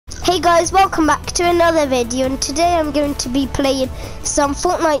Hey guys, welcome back to another video, and today I'm going to be playing some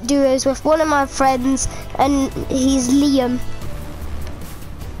Fortnite duos with one of my friends, and he's Liam.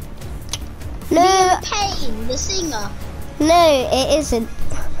 No, Liam Payne, the singer. No, it isn't.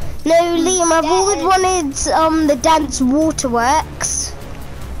 No, Liam, I've always wanted the Dance Waterworks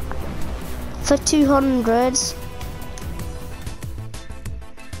for 200.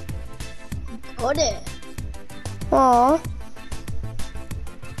 Got it. Aww.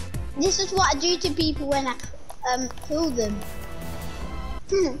 This is what I do to people when I kill them.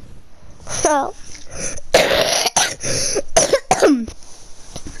 Oh.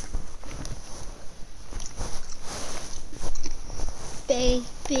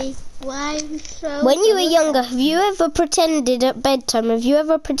 Baby, why are you so When you were younger, have you ever pretended at bedtime, have you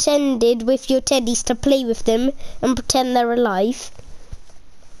ever pretended with your teddies to play with them and pretend they're alive?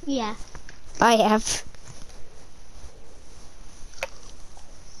 Yeah. I have.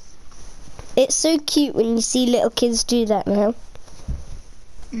 It's so cute when you see little kids do that now.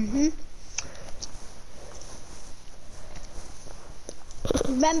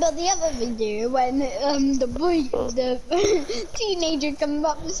 Remember the other video when the teenager comes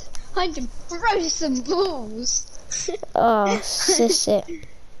up and trying to throw some balls? Oh, sis it.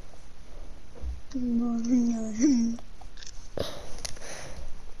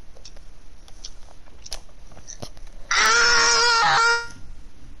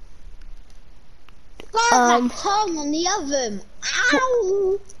 That tongue on the oven.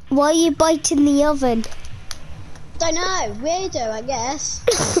 Ow! Why are you biting the oven? Don't know, weirdo, I guess.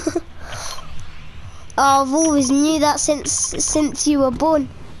 Oh, I've always knew that since you were born.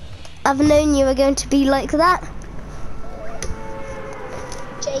 I've known you were going to be like that.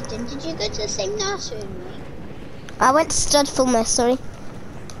 Jaden, did you go to the same nursery with me? I went to Studful Nursery.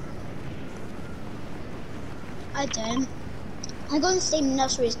 I don't. I go to the same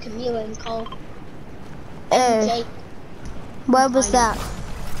nursery as Camila and Cole. Oh, Jake. where was that?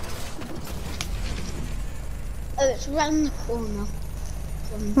 Oh, it's round the corner.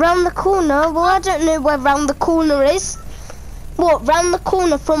 Round the corner? Well, I don't know where round the corner is. What, round the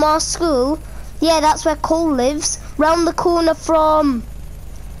corner from our school? Yeah, that's where Cole lives. Round the corner from...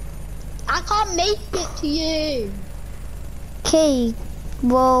 I can't make it to you. Okay,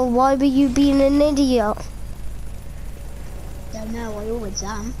 well, why were you being an idiot? Don't know, I always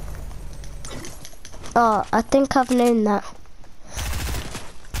am. Oh, I think I've known that.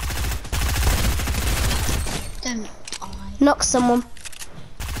 Don't I? Knock someone.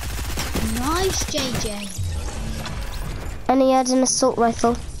 Nice, JJ. And he had an assault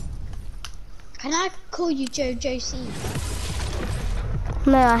rifle. Can I call you Jojo C?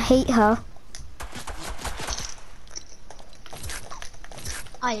 No, I hate her.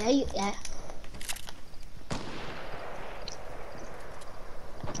 I hate that.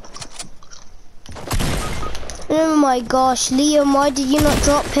 Oh my gosh, Liam, why did you not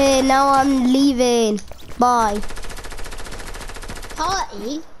drop here? Now I'm leaving. Bye.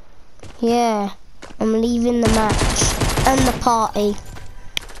 Party? Yeah, I'm leaving the match and the party.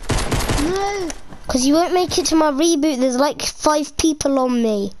 No. Because you won't make it to my reboot. There's like 5 people on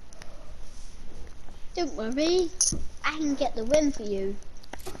me. Don't worry. I can get the win for you.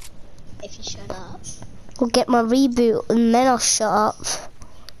 If you shut up. I'll get my reboot and then I'll shut up.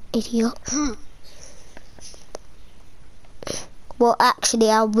 Idiot. Well,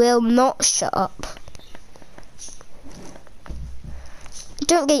 actually, I will not shut up.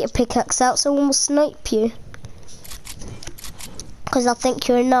 Don't get your pickaxe out, someone will snipe you. Because I'll think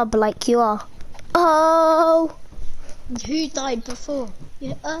you're a nub like you are. Oh! Who died before?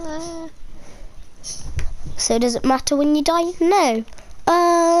 Yeah. So does it matter when you die? No.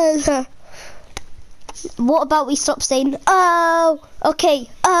 What about we stop saying, oh, okay,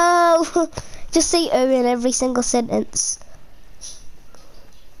 oh. Just say oh in every single sentence.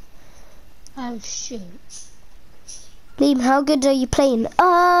 Oh, shoot. Liam, how good are you playing?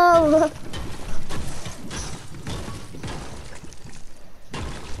 Oh!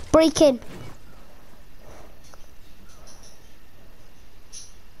 Break in.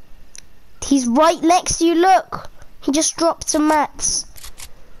 He's right next to you, look. He just dropped some mats.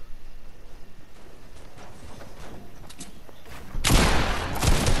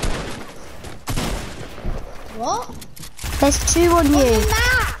 What? There's 2 on you.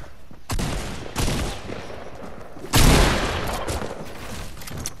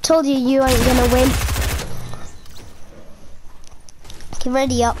 Told you you ain't gonna win. Get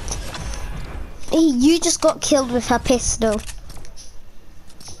ready up. Hey, you just got killed with her pistol.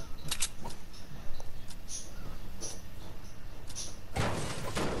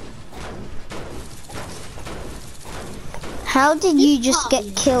 How did you just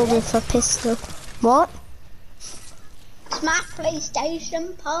get killed with a pistol? What? It's my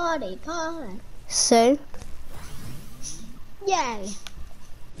PlayStation party. So? Yay.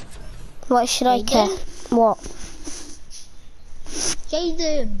 What should I care? What?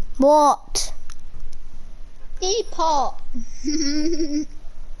 Jaden. What? Teapot.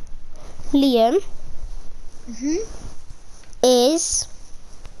 Liam is...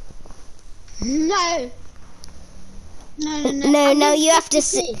 No. No, you have to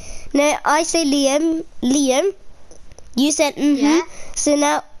say... No, I say Liam. Liam. You said Yeah. So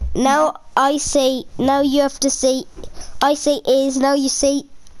now I say... Now you have to say... I say is. Now you say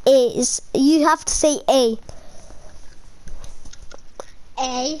is. You have to say A.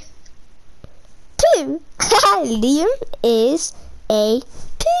 A. 2. Liam is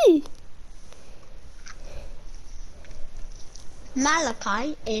A2.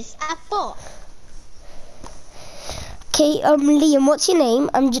 Malachi is a bot. Okay, Liam, what's your name?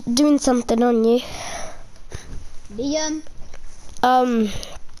 I'm doing something on you. Liam.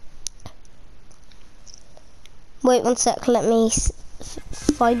 Wait 1 sec, let me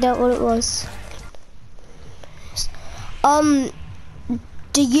find out what it was.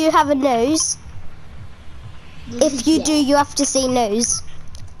 Do you have a nose? If you do, you have to say nose.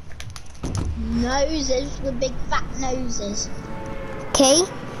 Noses, the big fat noses. Okay.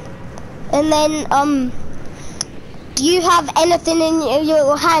 And then, do you have anything in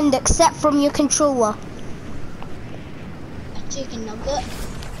your hand except from your controller? A chicken nugget.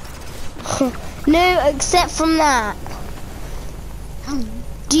 No, except from that.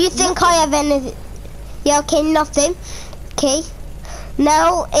 Do you think I have anything? Yeah, okay, nothing. Okay.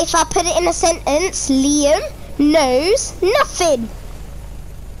 Now, if I put it in a sentence, Liam knows nothing.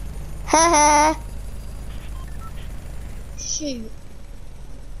 Haha. Shoot.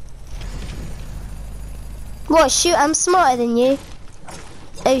 What, shoot, I'm smarter than you.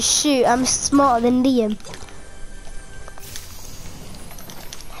 Oh shoot, I'm smarter than Liam.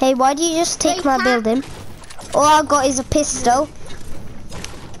 Hey, why do you just take my building? All I got is a pistol.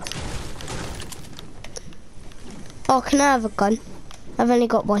 Oh, can I have a gun? I've only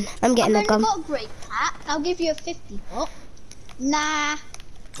got one. I'm getting a gun. I've only got a great pack. I'll give you a 50 pot. Nah.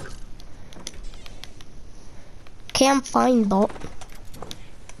 Okay, I'm fine, bot.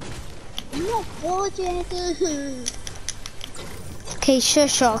 I'm not bored yet. Okay, sure,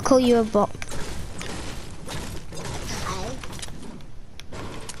 I'll call you a bot. Okay.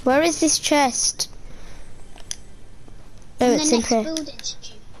 Where is this chest? Oh, it's in here. Building,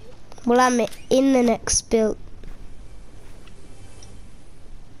 stupid. Well, I'm in the next build.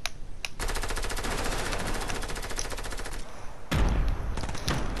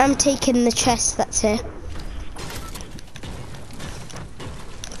 I'm taking the chest that's here.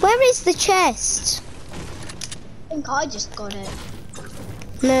 Where is the chest? I think I just got it.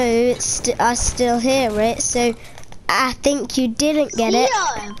 No, I still hear it, so I think you didn't get it.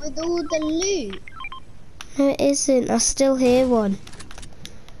 Yeah, with all the loot. No, it isn't. I still hear one.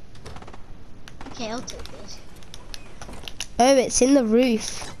 Okay, I'll take this. Oh, it's in the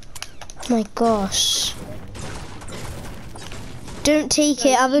roof. Oh my gosh. Don't take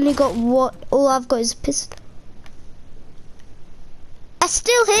it. I've only got what? All I've got is a pistol. I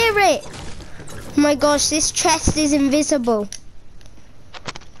still hear it. Oh my gosh, this chest is invisible.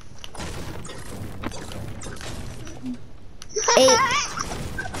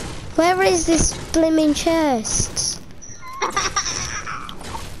 Where is this blimmin' chest?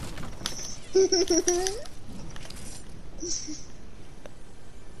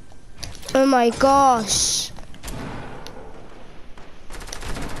 Oh my gosh.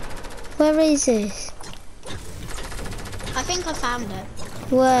 Where is it? I think I found it.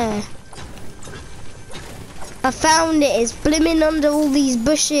 Where? I found it. It's blimmin' under all these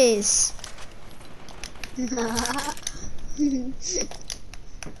bushes.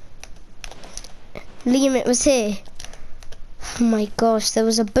 Liam, it was here. Oh my gosh, there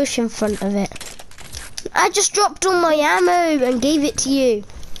was a bush in front of it. I just dropped all my ammo and gave it to you.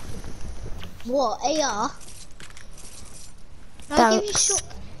 What, AR? Thanks.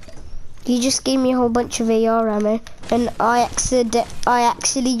 You just gave me a whole bunch of AR ammo, and I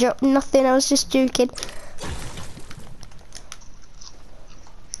actually dropped nothing. I was just joking.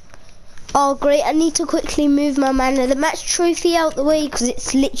 Oh great, I need to quickly move my man of the match trophy out the way because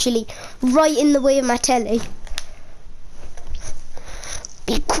it's literally right in the way of my telly.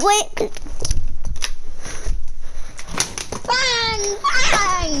 Be quick! Bang!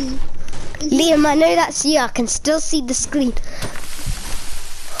 Bang! Liam, I know that's you. I can still see the screen.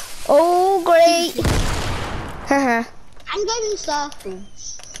 Oh great! Haha. I'm going in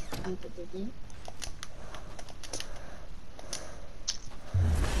circles.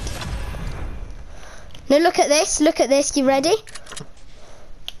 No, look at this. Look at this. You ready?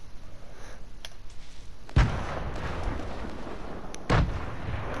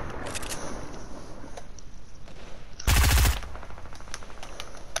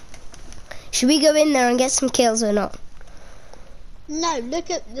 Should we go in there and get some kills or not? No, look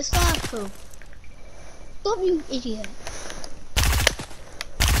at the circle. Stop, you idiot.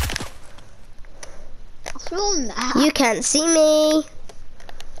 What's wrong with that? You can't see me.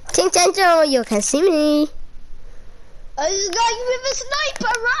 Ting tang tong, you can see me. There's a guy with a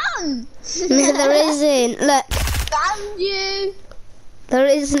sniper, run! No, there isn't. Look. Found you. There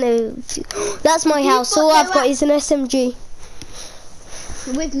is no. That's my house. All I've got is an SMG.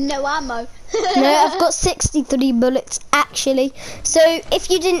 With no ammo. No, I've got 63 bullets actually. So if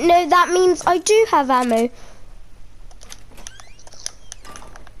you didn't know, that means I do have ammo.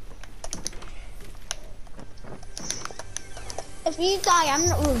 If you die, I'm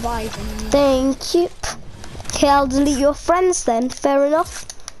not reviving you. Thank you. Okay, I'll delete your friends then. Fair enough.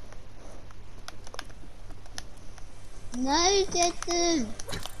 No, you didn't.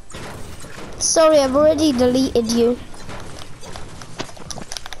 Sorry, I've already deleted you.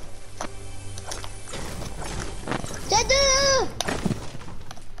 Dada!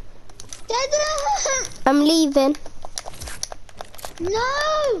 Dada! I'm leaving.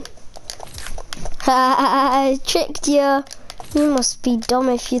 No! I tricked you. You must be dumb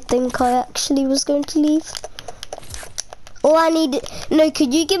if you think I actually was going to leave. All I need... No,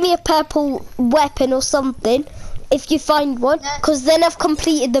 could you give me a purple weapon or something if you find one? Because then I've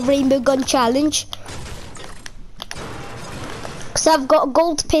completed the rainbow gun challenge. Because I've got a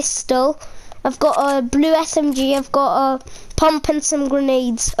gold pistol. I've got a blue SMG. I've got a pump and some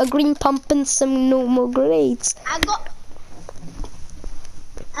grenades. A green pump and some normal grenades. I got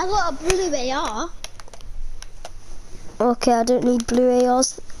a blue AR. Okay, I don't need blue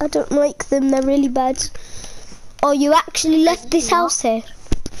ARs. I don't like them. They're really bad. Oh, you actually left this house here?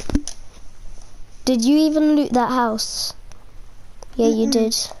 Did you even loot that house? Yeah, you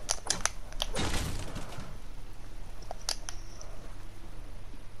did.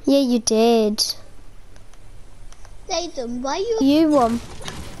 Yeah, you did. Nathan, why you? You won.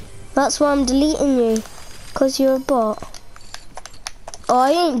 That's why I'm deleting you. Because you're a bot. Oh, I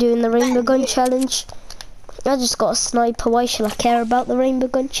ain't doing the rainbow gun challenge. I just got a sniper. Why should I care about the rainbow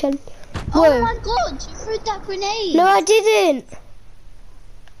gun challenge? Whoa. Oh my god, you threw that grenade. No, I didn't.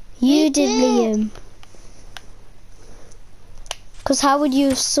 You did, did. Liam. Because how would you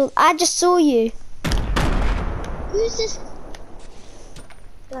have saw? I just saw you. Who's this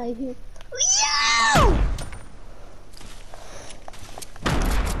guy here? Yo!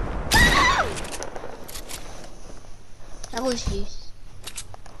 Ah! That was you.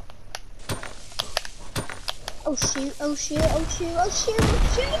 Oh shoot, oh shoot, oh shoot, oh shoot, oh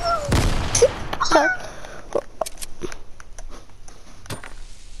shoot!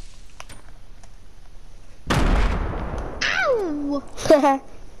 Ow!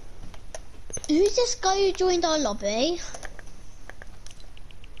 Who's this guy who joined our lobby?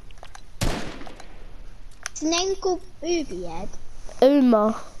 His name called Booby Head.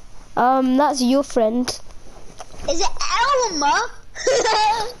 Omar. That's your friend. Is it Elmer?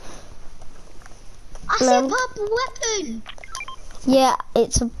 I said purple weapon. Yeah,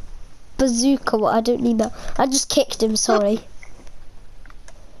 it's a bazooka. What? I don't need that. I just kicked him. Sorry.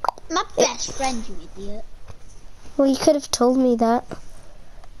 My best friend, you idiot. Well, you could have told me that.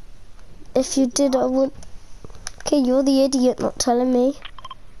 If you did, I would. Okay, you're the idiot not telling me.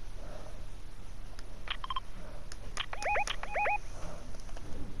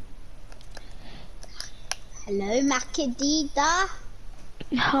 Hello, Macadida.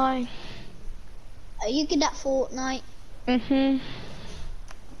 Hi. Are you good at Fortnite? Mhm.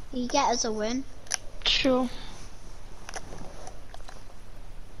 You get us a win. Sure.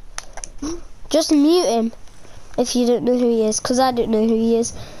 Just mute him if you don't know who he is, because I don't know who he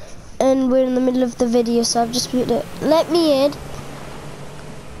is. And we're in the middle of the video, so I've just muted it. Let me in.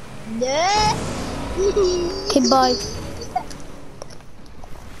 No. Okay, bye.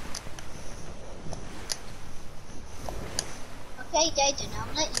 Okay, Jaden,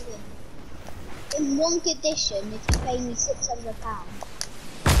 I'll let you in. In one condition, if you pay me £600.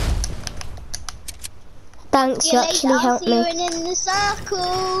 Thanks, See you you later, actually I'll helped see you me. in the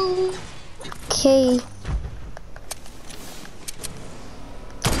circle. Okay.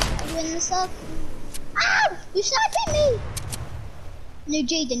 Are you in the circle? Ow! You sniping me! No,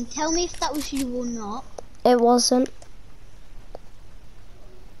 Jaden, tell me if that was you or not. It wasn't.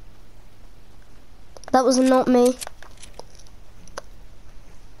 That was not me.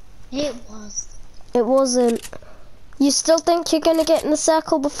 It was. It wasn't. You still think you're gonna get in the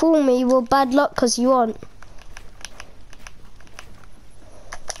circle before me? Well, bad luck, cause you aren't.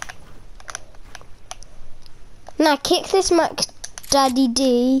 Now kick this Mac Daddy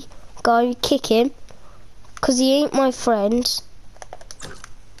D guy, kick him. Cause he ain't my friend.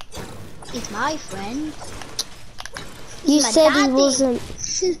 He's my friend. You my said daddy. he wasn't.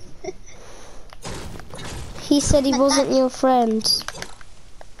 He said he My wasn't daddy. your friend.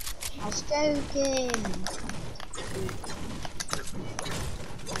 I was joking.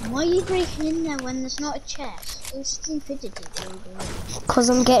 Why are you breaking in there when there's not a chest? It's stupidity, baby. Cause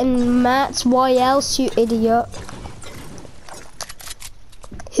I'm getting mats. Why else, you idiot?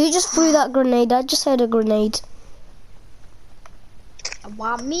 Who just threw that grenade? I just heard a grenade. I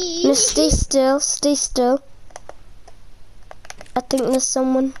want me. No, stay still. Stay still. I think there's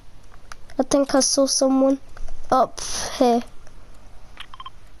someone. I think I saw someone up here.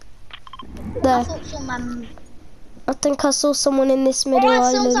 I There. thought someone. I think I saw someone in this middle Oh,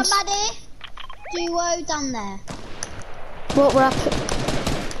 I saw island. somebody. Duo down there. What rapid?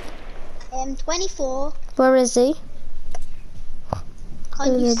 24. Where is he?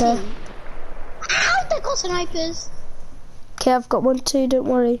 Can't you see? There. Ow! They got snipers. Okay, I've got one too. Don't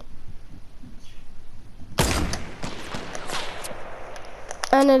worry.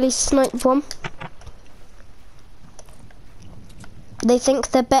 I nearly sniped one. They think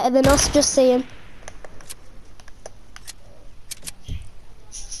they're better than us. Just saying.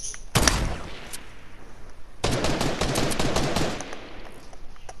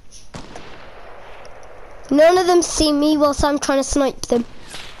 None of them see me whilst I'm trying to snipe them.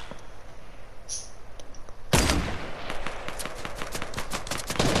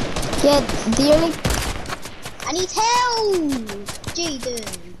 Yeah, the only... I need help!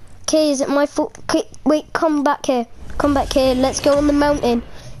 Jaden. Okay, is it my fault? Okay, wait, come back here. Come back here. Let's go on the mountain.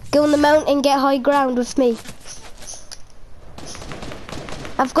 Go on the mountain, get high ground with me.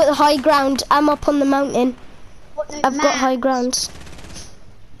 I've got the high ground. I'm up on the mountain. What, no, I've got Matt? high ground.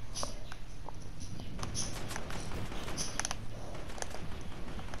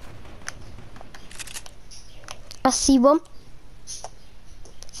 I see one.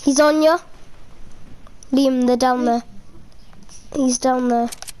 He's on you. Liam, they're down there. He's down there.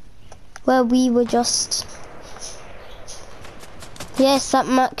 Where we were just. Yes, that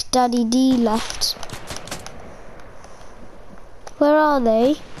Mac Daddy D left. Where are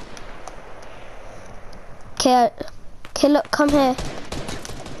they? Okay, look, come here.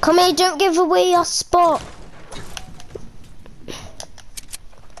 Come here, don't give away your spot.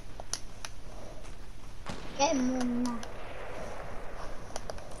 Get him on that.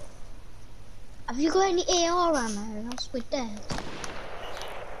 Have you got any AR ammo? Else we're dead.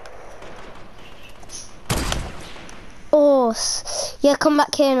 Oh, yeah, come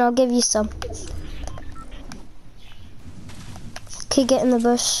back here and I'll give you some. Okay, get in the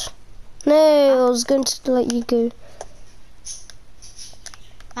bush. No, I was going to let you go.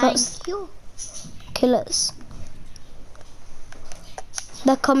 Thank you. Okay, let's.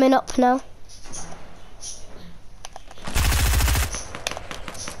 They're coming up now.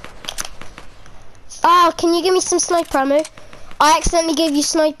 Ah, can you give me some sniper ammo? I accidentally gave you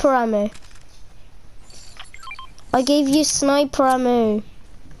sniper ammo. I gave you sniper ammo.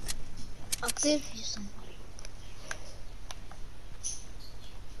 I'll give you some.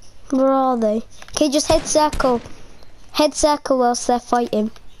 Where are they? Okay, just head circle. Head circle whilst they're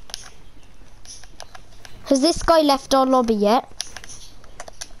fighting. Has this guy left our lobby yet?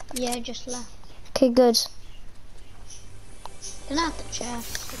 Yeah, just left. Okay, good. Can I have the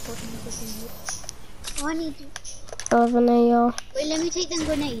chest? Oh, I need. I have an AR. Wait, let me take them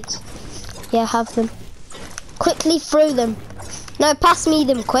grenades. Yeah, have them. Quickly throw them. No, pass me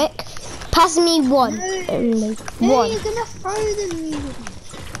them quick. Pass me one. No. Only No, one. you're gonna throw them.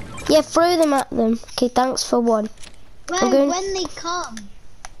 Yeah, throw them at them. Okay, thanks for one. When they come.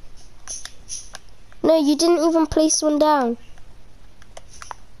 No, you didn't even place one down.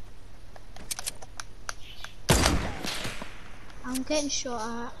 I'm getting shot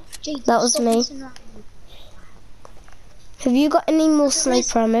at. Jaden, That was stop me. messing around. Have you got any more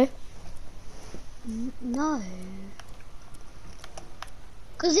sniper ammo? No.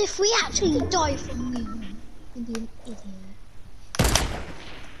 Because if we actually die from you, you'd be an idiot.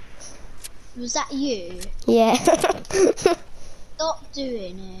 Was that you? Yeah. Stop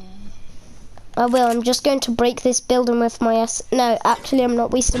doing it. I will. I'm just going to break this building with my S. No, actually, I'm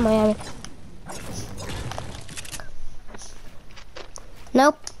not wasting my ammo.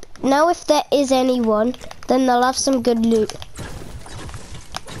 Now if there is anyone, then they'll have some good loot.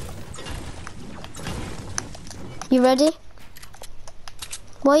 You ready?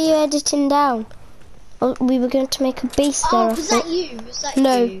 Why are you editing down? Oh, we were going to make a base there. Oh, I was thought. that you? Was that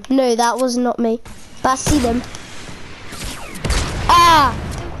No, you? no, that was not me. But I see them. Ah!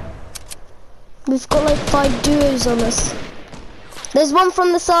 We've got like 5 duos on us. There's one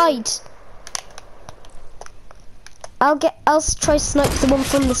from the side. I'll try snipe the one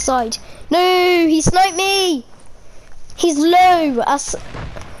from the side. No, he sniped me. He's low.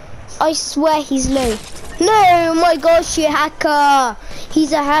 I swear he's low. No, oh my gosh, you hacker.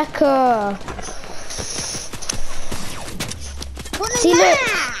 He's a hacker. See, look,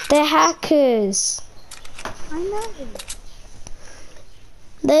 they're hackers. I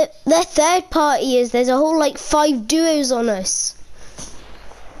know. They're third partiers. There's a whole like 5 duos on us.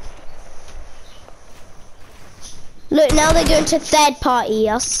 Look, now they're going to third party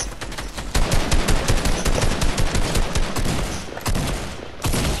us.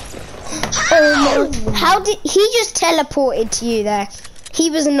 Oh no! How did he just teleported to you there? He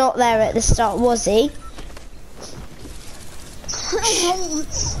was not there at the start, was he?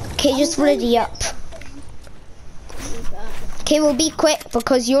 Okay, just ready up. Okay, we'll be quick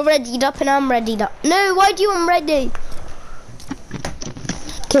because you're readied up and I'm readied up. No, why do you I'm ready?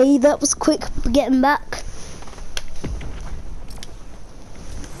 Okay, that was quick getting back.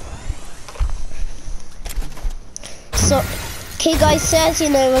 So, okay guys, so as you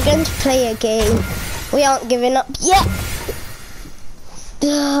know, we're going to play a game. We aren't giving up yet.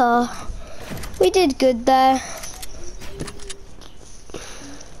 We did good there.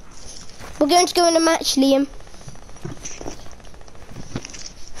 We're going to go in a match, Liam.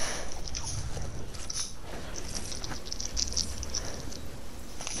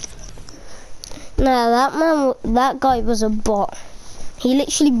 No, that guy was a bot. He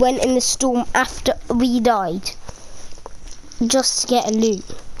literally went in the storm after we died. Just to get a loot.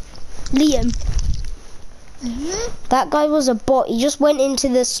 Liam. That guy was a bot. He just went into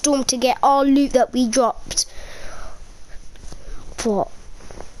the storm to get our loot that we dropped. What?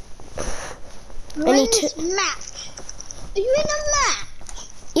 We're in this match. Are you in a match?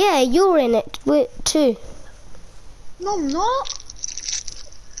 Yeah, you're in it too. No, I'm not.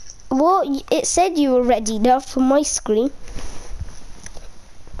 What? It said you were ready now for my screen.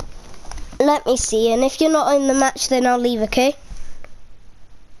 Let me see, and if you're not in the match, then I'll leave, okay?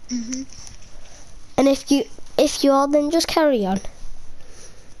 And if you are, then just carry on.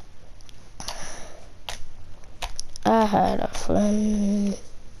 I had a friend.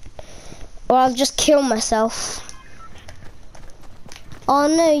 Or I'll just kill myself. Oh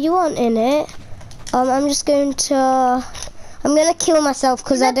no, you aren't in it. I'm gonna kill myself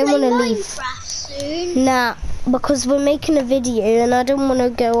because I don't want to leave. Soon. Nah, because we're making a video and I don't want to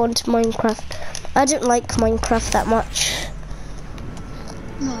go on to Minecraft. I don't like Minecraft that much.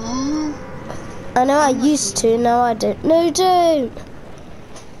 No. I know I used to, now I don't. No, don't.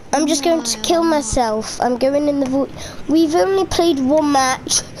 I'm just going to kill myself. I'm going in the void. We've only played 1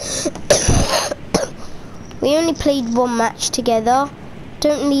 match. We only played 1 match together.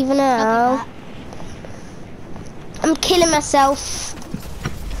 Don't leave now. I'm killing myself.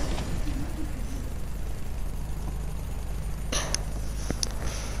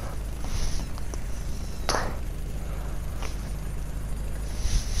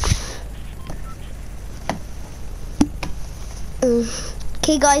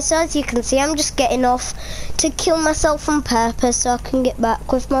 Okay guys, so as you can see, I'm just getting off to kill myself on purpose so I can get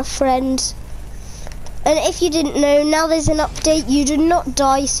back with my friends. And if you didn't know, now there's an update. You do not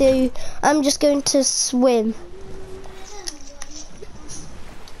die, so I'm just going to swim.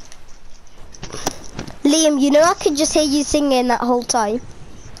 Liam, you know I could just hear you singing that whole time.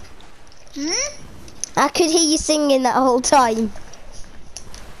 I could hear you singing that whole time.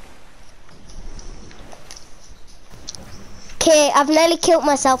 Okay, I've nearly killed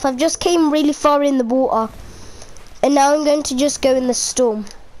myself. I've just came really far in the water. And now I'm going to just go in the storm.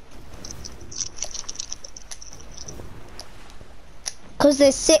 Because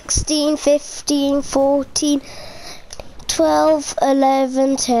there's 16, 15, 14, 12,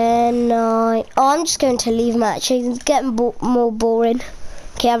 11, 10, 9. Oh, I'm just going to leave match. It's getting more boring.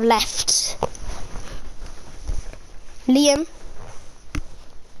 Okay, I've left. Liam.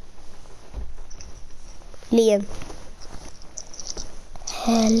 Liam.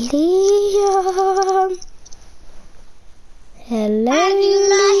 Liam. Hello,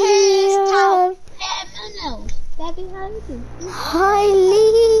 Liam. Hi,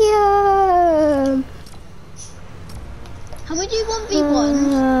 Liam. How would you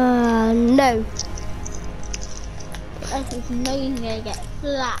 1v1? No. That is amazing. Gonna get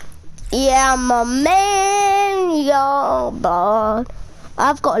flat. Yeah, my man, you're bad.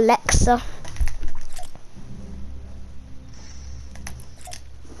 I've got Alexa.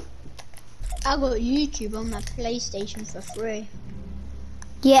 I got YouTube on my PlayStation for free.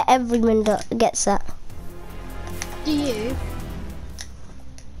 Yeah, everyone gets that. Do you?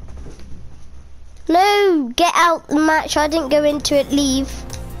 No, get out the match. I didn't go into it. Leave.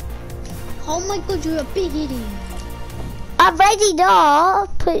 Oh my god, you're a big idiot. I'm ready now,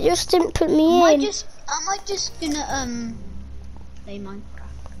 but you just didn't put me Am in. I just gonna play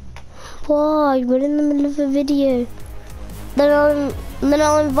Minecraft? Why? We're in the middle of a video. Then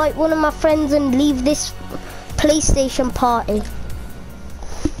I'll invite one of my friends and leave this PlayStation party.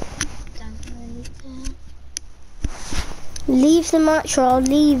 Leave the match or I'll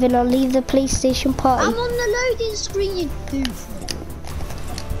leave and I'll leave the PlayStation party. I'm on the loading screen, you goof.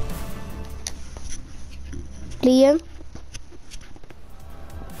 Liam?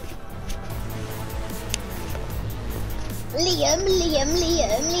 Liam.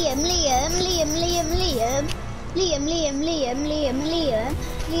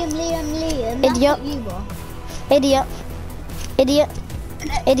 Idiot. That's what you are. Idiot.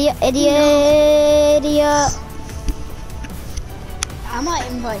 Idiot. I might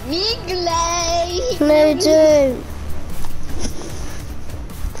invite me, Glay. No, don't.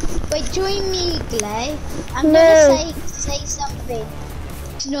 Wait, join me, Glay. I'm No. gonna say something.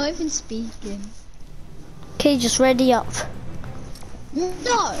 She's not even speaking. Okay, just ready up.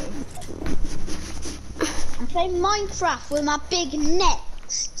 No. I'm playing Minecraft with my big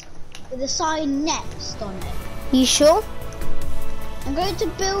next, with a sign next on it. You sure? I'm going to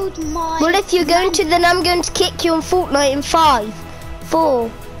build my... Well, if you're going to, then I'm going to kick you on Fortnite in 5,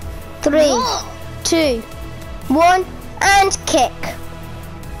 4, 3, No. 2, 1, and kick.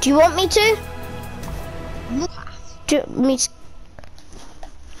 Do you want me to? Do you want me to?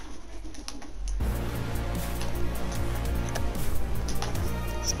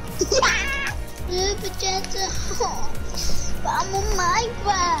 But I'm on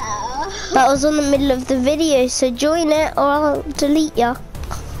Minecraft. That was on the middle of the video, so join it or I'll delete ya.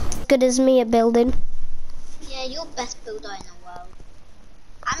 Good as me at building. Yeah, you're best builder in the world.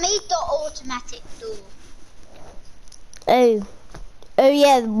 I made the automatic door. Oh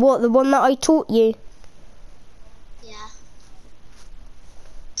yeah, what, the one that I taught you? Yeah.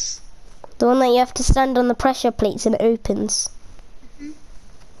 The one that you have to stand on the pressure plates and it opens.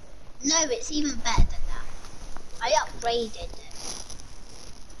 No, it's even better than that. I upgraded it.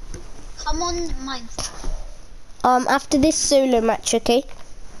 Come on, Minecraft. After this solo match, okay?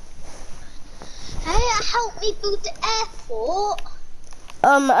 Hey, help me build the airport.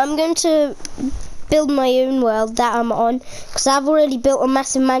 I'm going to build my own world that I'm on, because I've already built a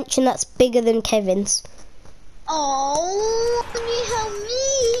massive mansion that's bigger than Kevin's. Oh, can you help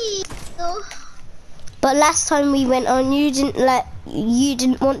me? Oh. But last time we went on, you didn't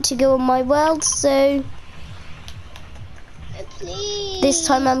want to go on my world, so Please. this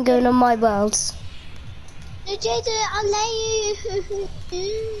time I'm going on my worlds. No, Jaden, I'll let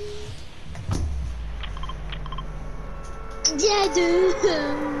you. Jaden.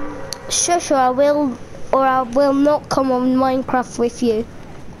 Sure, I will, or I will not come on Minecraft with you.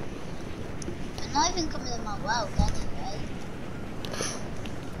 I'm not even coming in my world anyway.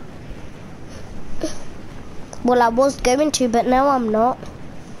 Well, I was going to, but now I'm not.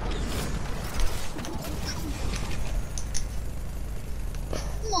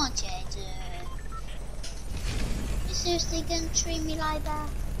 Come on, Jaden. You seriously gonna treat me like that?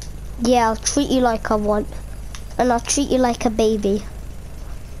 Yeah, I'll treat you like I want. And I'll treat you like a baby.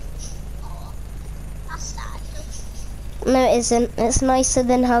 Oh, that's sad. No, it isn't. It's nicer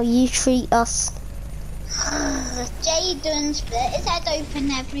than how you treat us. Jaden split his head open,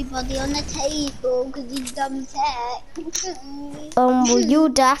 everybody on the table, because he's dumb tech. Well, you're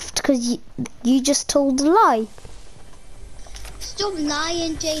daft because you just told a lie. Stop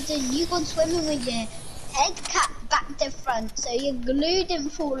lying, Jaden. You gone swimming with your head cut back to front, so your glue didn't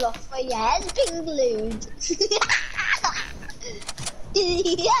fall off, but your head's been glued.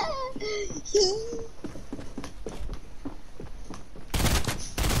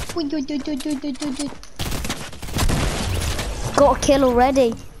 Got a kill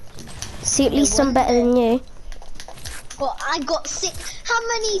already. See, at least I'm better than you. Well, I got 6. How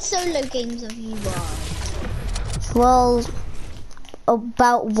many solo games have you won? Well,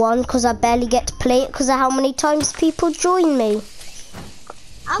 about 1, because I barely get to play it because of how many times people join me.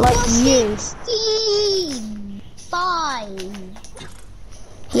 I Like got you. 16. 5.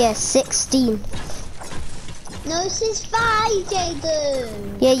 Yeah, 16. No, this is 5,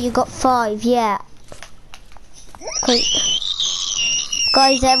 Jaden. Yeah, you got 5, yeah.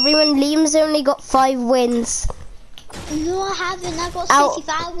 Guys, everyone, Liam's only got 5 wins. No, I haven't. I got Out-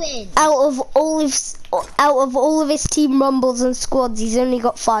 65 wins. Out of all of his team rumbles and squads, he's only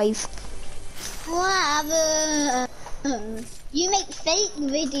got 5. Whatever. You make fake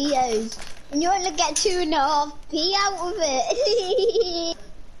videos and you only get 2.5p out of it.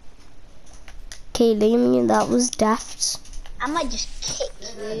 Okay, Liam, that was daft. I might just kick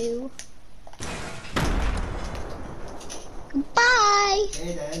you. Goodbye.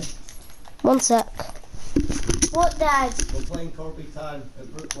 Hey then, 1 sec. What, Dad? we're playing Corby Town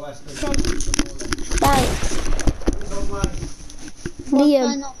at Brook Western. Thanks.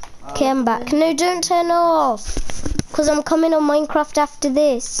 Liam, okay, I'm back. No, don't turn off. Because I'm coming on Minecraft after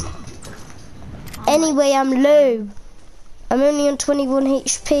this. Anyway, I'm low. I'm only on 21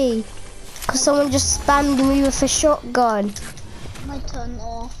 HP. Because someone just spammed me with a shotgun. My turn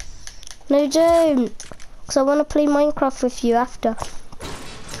off. No, don't. Because I want to play Minecraft with you after.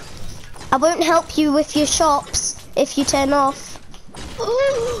 I won't help you with your shops if you turn off.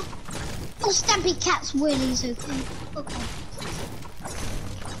 Oh, Stampy Cat's willies, okay. Okay.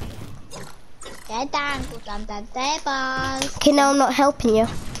 Get down, go down that table. Okay, now I'm not helping you.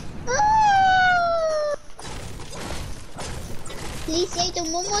 Please Jaden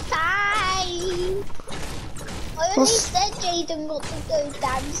one more time. I only said Jaden got to go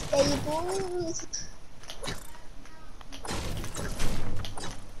down stables.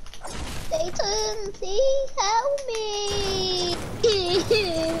 Jaden, please help me.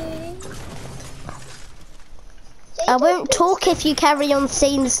 I won't talk if you carry on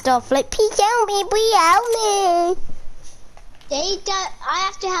saying stuff like, please help me, please help me. Jaden, I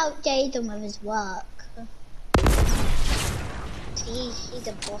have to help Jaden with his work. He's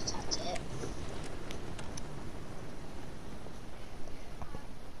a bot at it.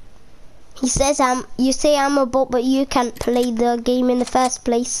 He says you say I'm a bot, but you can't play the game in the first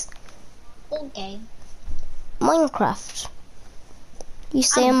place. What game? Minecraft. You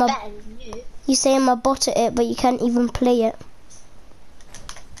say I'm I'm better than you. You say I'm a bot at it, but you can't even play it.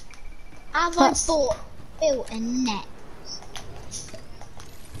 Have That's- I built a net?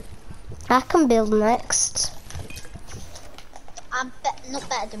 I can build next. I'm not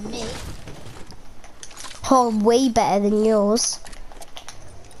better than me. Oh, way better than yours.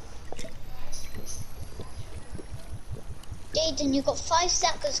 Jaden, you got 5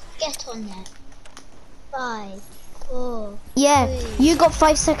 seconds to get on there. 5, 4. Yeah, 3. you got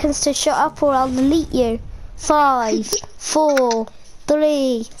 5 seconds to shut up or I'll delete you. 5, 4,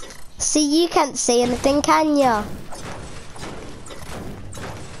 3. See, you can't say anything, can ya?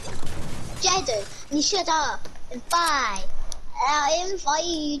 Jaden, you shut up. And 5. I'll invite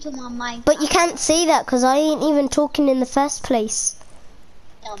you to my Minecraft. But you can't say that because I ain't even talking in the first place.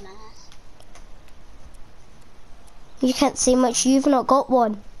 Dumbass. You can't say much, you've not got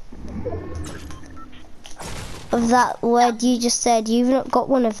one. Of that word you just said, you've not got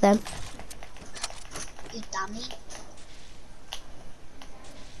one of them. You dummy.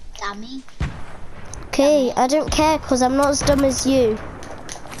 Dummy. Okay, I don't care because I'm not as dumb as you.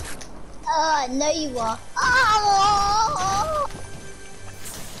 Oh, I know you are. Oh! Oh!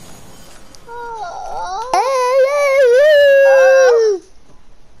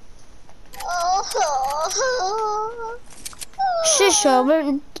 Shush, I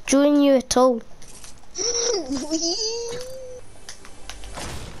won't join you at all.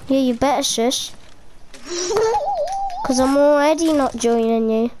 Yeah, you better shush. Because I'm already not joining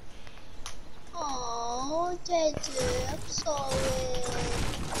you. Oh, Daddy, I'm sorry.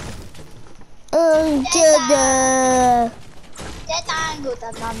 Dada. Daddy, go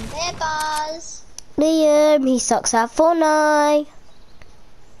to Mum Bears. Liam, he sucks at Fortnite.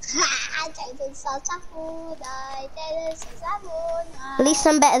 Jaden sucks at Fortnite. Jaden sucks at Fortnite. At least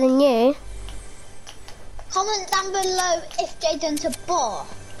I'm better than you. Comment down below if Jaden's a bot.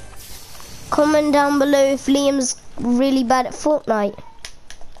 Comment down below if Liam's really bad at Fortnite.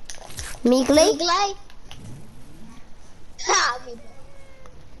 Meagley? Meagley?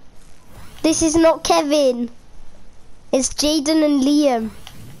 This is not Kevin. It's Jaden and Liam.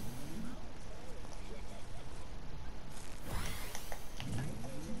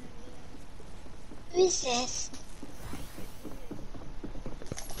 Who is this?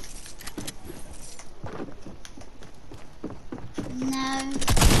 No.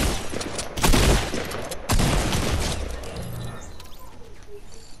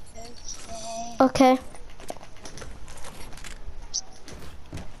 Okay.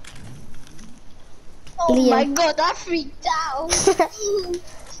 Oh Liam. my god, I freaked out.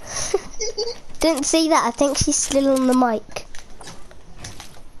 Didn't see that. I think she's still on the mic.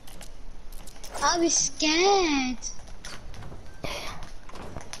 I was scared.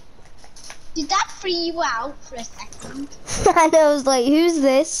 Did that free you out for a second? And I was like, who's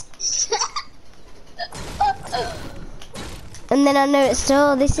this? And then I noticed,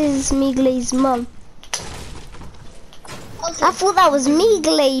 oh, this is Meagly's mum. Also, I thought that was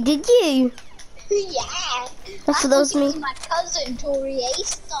Meagly, did you? yeah. I thought that was it me. was my cousin, Tori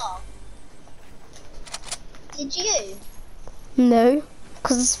A-Star. Did you? No,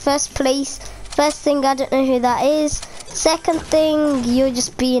 because first thing, I don't know who that is. Second thing, you're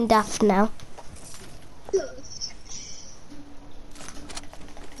just being daft now.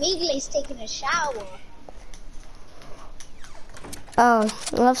 Meagly's taking a shower. Oh,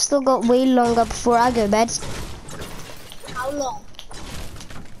 well, I've still got way longer before I go to bed. How long?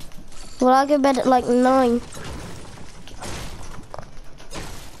 Well, I go to bed at like 9.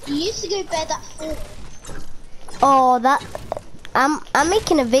 You used to go to bed at 4. Oh, that... I'm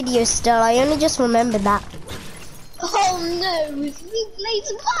making a video still. I only just remembered that. Oh no, it's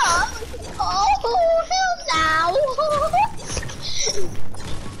Meagly's mum! Oh, hell now!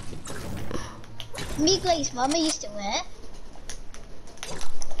 Meagly's mum, are you still there?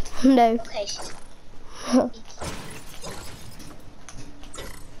 No. Okay, she's...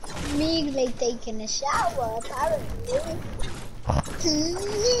 Meagly taking a shower, apparently.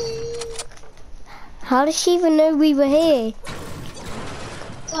 How does she even know we were here?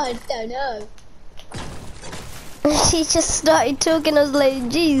 I don't know. She just started talking. I was like,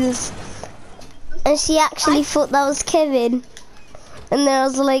 Jesus. And she actually thought that was Kevin. And then I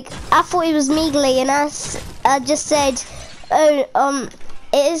was like, I thought it was Meagly, and I just said, oh,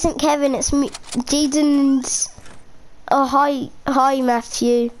 it isn't Kevin, it's me, Jaden's. Oh, hi,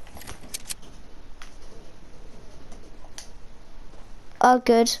 Matthew. Oh,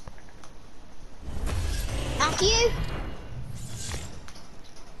 good. Matthew?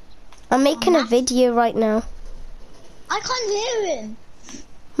 I'm making a video right now. I can't hear him.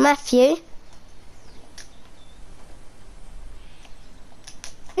 Matthew?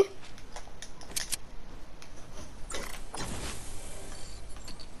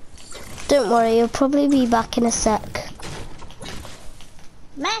 Don't worry, you'll probably be back in a sec.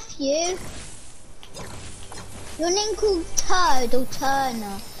 Matthew? Your name called Turd or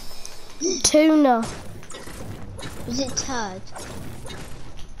Turner? Tuna. Is it Turd?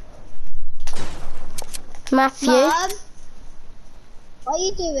 Matthew? Mum? What are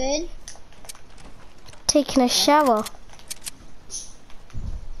you doing? Taking a shower.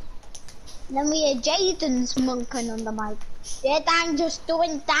 Then we hear Jaden's monking on the mic. Yeah, I'm just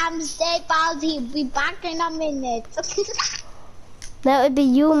doing downstairs, pals. He'll be back in a minute. That would be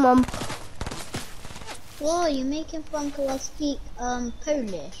you, Mum. Whoa, you're making fun because I speak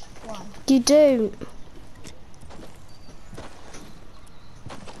Polish. Why? You don't.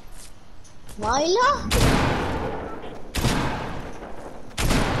 Lila?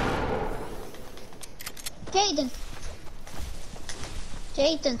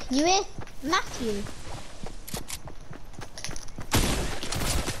 Jaden, can you hear Matthew?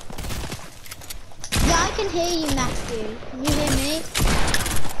 Yeah, I can hear you, Matthew. Can you hear me?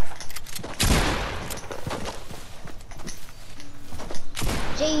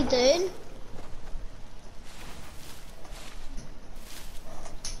 Jaden?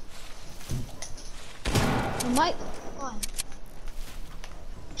 You might... Why?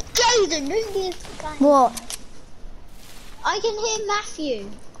 Jaden, don't give the guy... What? I can hear Matthew.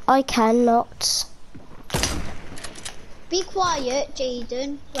 I cannot. Be quiet,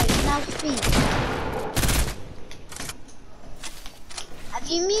 Jaden. Wait, now speak. Have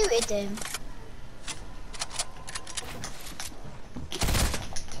you muted him?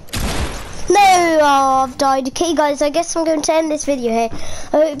 No, oh, I've died. Okay, guys, I guess I'm going to end this video here.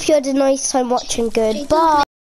 I hope you had a nice time watching. Goodbye.